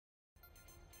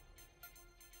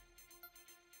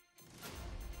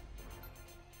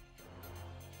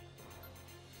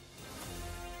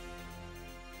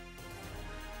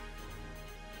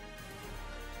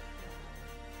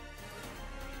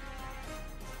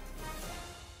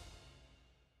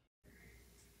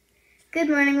Good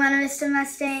morning, Buena Vista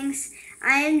Mustangs.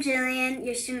 I am Jillian,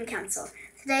 your student council.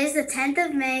 Today is the 10th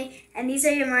of May, and these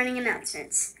are your morning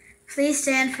announcements. Please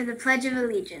stand for the Pledge of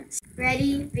Allegiance.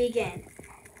 Ready, begin.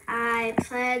 I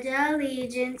pledge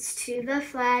allegiance to the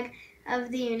flag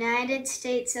of the United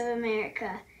States of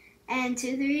America and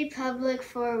to the republic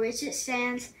for which it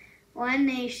stands, one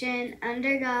nation,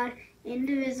 under God,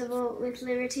 indivisible, with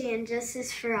liberty and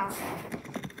justice for all.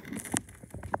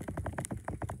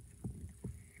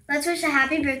 Let's wish a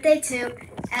happy birthday to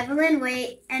Evelyn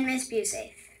Waite and Miss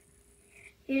Busafe.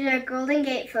 Here's our Golden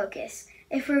Gate focus.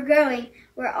 If we're growing,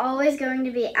 we're always going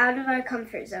to be out of our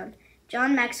comfort zone.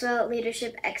 John Maxwell,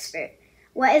 leadership expert.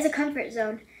 What is a comfort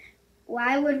zone?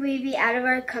 Why would we be out of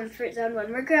our comfort zone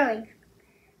when we're growing?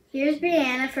 Here's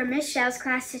Brianna from Miss Xiao's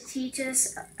class to teach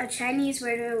us a Chinese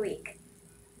word of the week.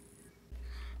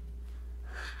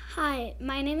 Hi,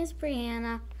 my name is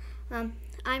Brianna.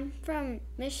 I'm from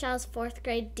Miss Xiao's 4th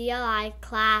grade DLI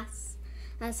class.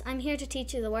 I'm here to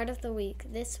teach you the word of the week.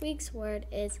 This week's word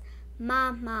is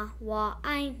Mama wa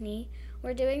ai ni.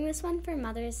 We're doing this one for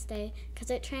Mother's Day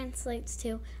because it translates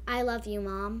to I love you,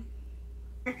 Mom.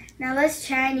 Now let's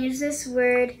try and use this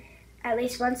word at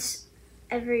least once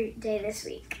every day this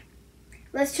week.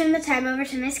 Let's turn the time over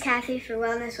to Miss Kathy for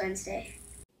Wellness Wednesday.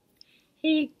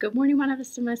 Hey, good morning, Buena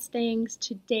Vista Mustangs.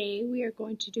 Today we are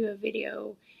going to do a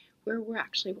video where we're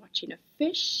actually watching a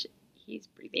fish. He's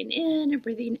breathing in and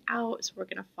breathing out, so we're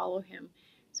going to follow him.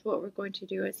 So what we're going to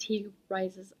do is he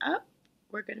rises up,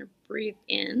 we're going to breathe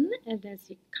in, and as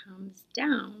he comes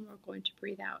down, we're going to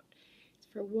breathe out. It's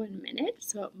for 1 minute,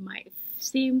 so it might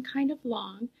seem kind of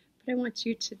long, but I want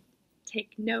you to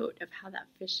take note of how that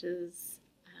fish is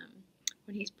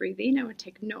when he's breathing. I want to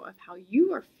take note of how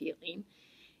you are feeling,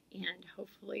 and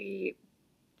hopefully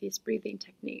this breathing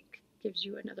technique gives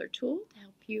you another tool to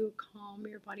help you calm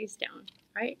your bodies down.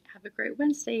 All right, have a great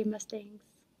Wednesday, Mustangs.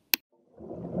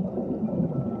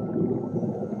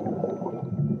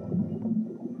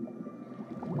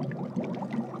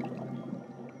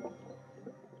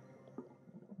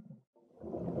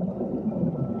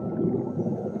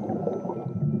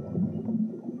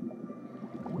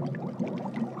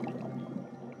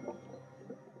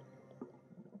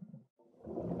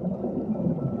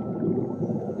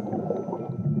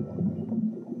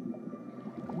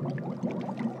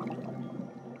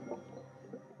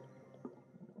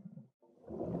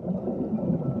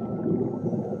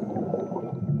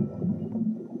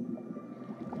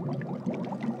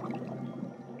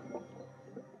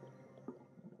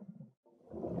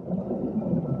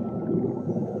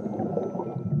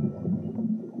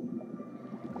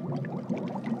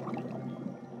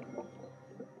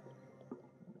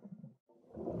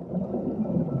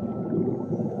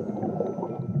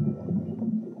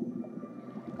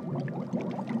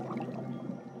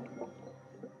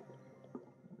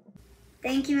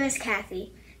 Thank you, Miss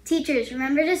Kathy. Teachers,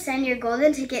 remember to send your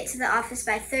golden ticket to the office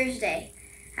by Thursday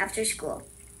after school.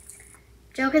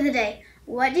 Joke of the day.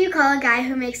 What do you call a guy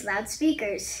who makes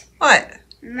loudspeakers? What?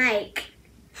 Mike.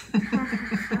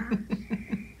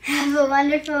 Have a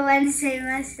wonderful Wednesday,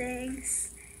 Mustangs.